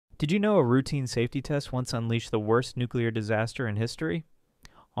Did you know a routine safety test once unleashed the worst nuclear disaster in history?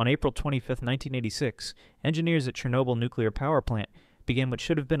 On April 25, 1986, engineers at Chernobyl nuclear power plant began what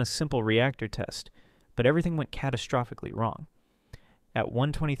should have been a simple reactor test, but everything went catastrophically wrong. At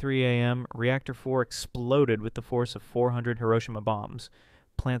 1:23 a.m., Reactor 4 exploded with the force of 400 Hiroshima bombs.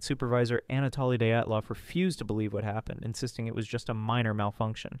 Plant supervisor Anatoly Dyatlov refused to believe what happened, insisting it was just a minor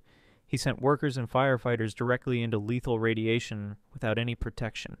malfunction. He sent workers and firefighters directly into lethal radiation without any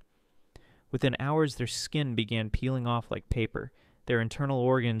protection. Within hours, their skin began peeling off like paper, their internal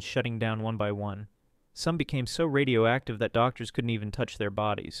organs shutting down one by one. Some became so radioactive that doctors couldn't even touch their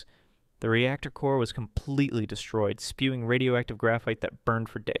bodies. The reactor core was completely destroyed, spewing radioactive graphite that burned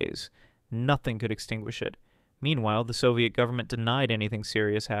for days. Nothing could extinguish it. Meanwhile, the Soviet government denied anything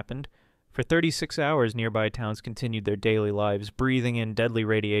serious happened. For 36 hours, nearby towns continued their daily lives, breathing in deadly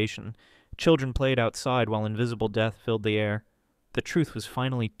radiation. Children played outside while invisible death filled the air. The truth was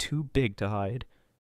finally too big to hide.